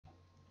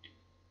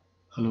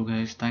Hello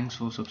guys, thanks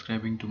for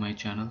subscribing to my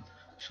channel.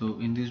 So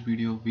in this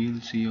video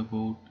we'll see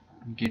about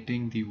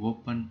getting the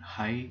open,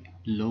 high,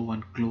 low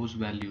and close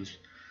values.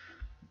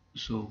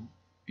 So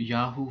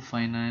Yahoo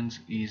Finance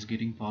is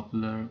getting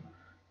popular,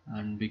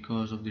 and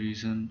because of the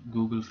reason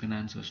Google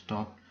Finance has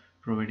stopped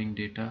providing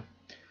data.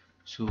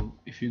 So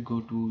if you go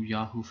to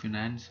Yahoo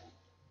Finance,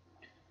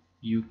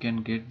 you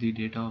can get the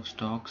data of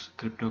stocks,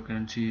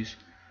 cryptocurrencies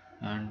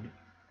and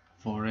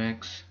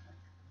forex,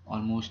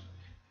 almost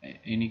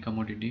any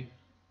commodity.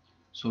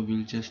 So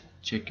we'll just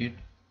check it.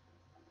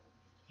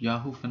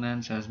 Yahoo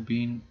Finance has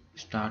been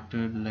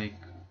started like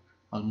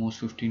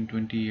almost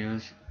 15-20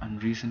 years,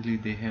 and recently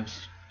they have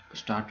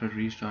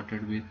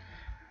restarted with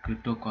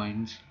crypto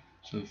coins.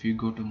 So if you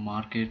go to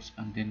markets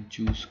and then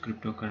choose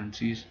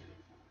cryptocurrencies,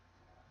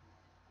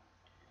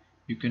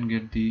 you can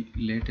get the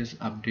latest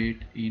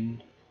update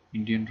in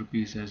Indian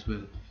rupees as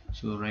well.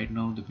 So right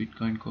now the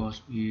Bitcoin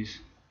cost is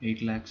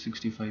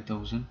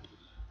 8,65,000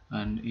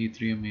 and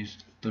Ethereum is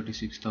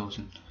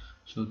 36,000.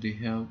 So they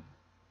have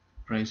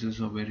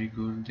prices are very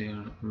good.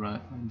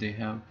 They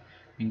have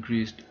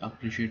increased,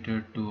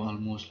 appreciated to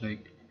almost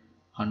like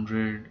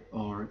 100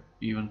 or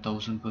even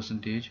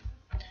 1000%.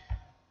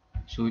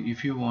 So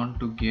if you want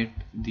to get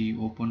the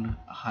open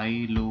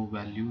high low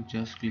value,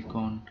 just click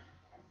on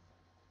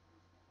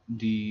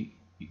the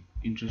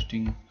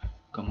interesting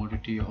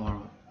commodity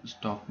or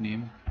stock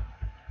name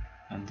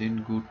and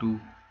then go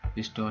to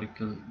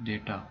historical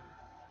data.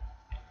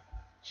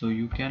 So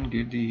you can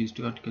get the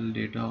historical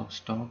data of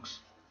stocks,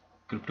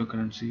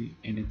 cryptocurrency,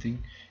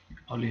 anything.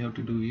 All you have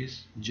to do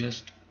is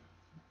just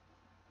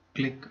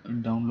click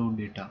download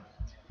data.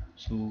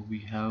 So we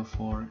have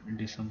for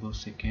December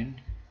 2nd,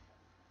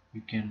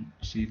 you can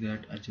see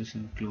that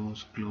adjacent,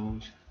 close,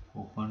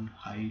 open,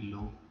 high,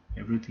 low,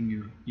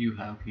 everything you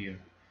have here.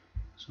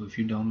 So if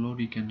you download,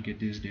 you can get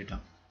this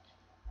data.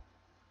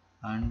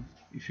 And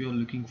if you are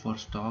looking for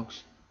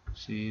stocks,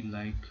 say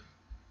like,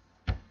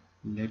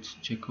 let's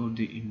check out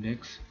the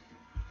index,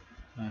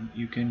 and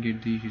you can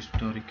get the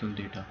historical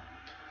data.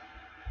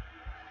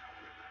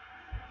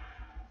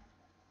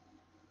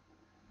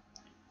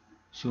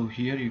 So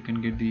here you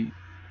can get the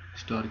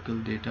historical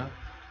data,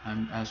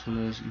 and as well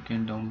as you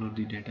can download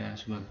the data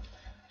as well.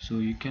 So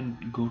you can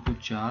go to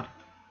chart,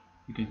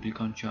 you can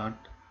click on chart,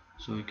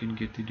 so you can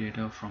get the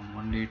data from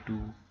 1 day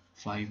to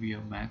 5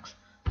 year max.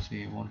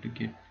 Say I want to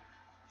get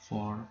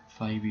for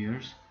 5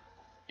 years,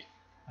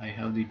 I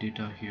have the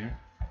data here.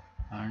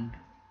 And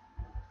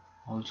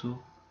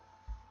also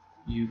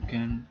you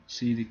can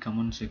see the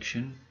comment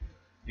section.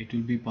 It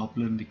will be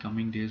popular in the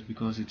coming days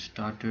because it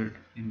started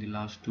in the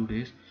last 2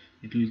 days.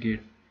 It will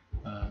get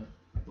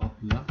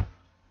popular.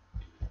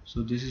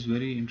 So this is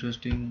very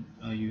interesting.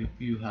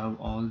 You have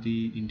all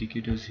the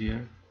indicators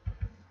here,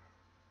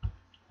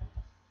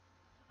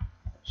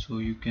 so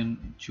you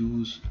can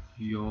choose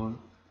your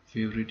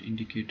favorite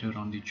indicator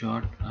on the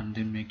chart and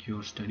then make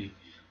your study.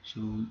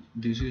 So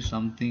this is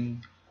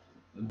something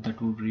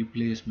that would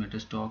replace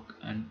Metastock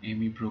and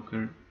Amy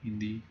Broker in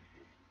the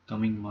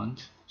coming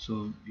months.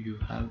 So you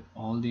have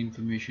all the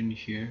information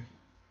here,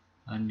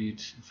 and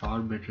it's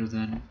far better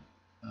than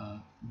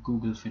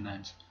Google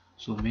Finance.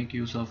 So make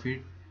use of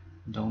it,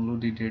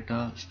 download the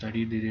data,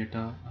 study the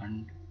data,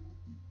 and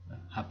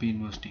happy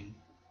investing.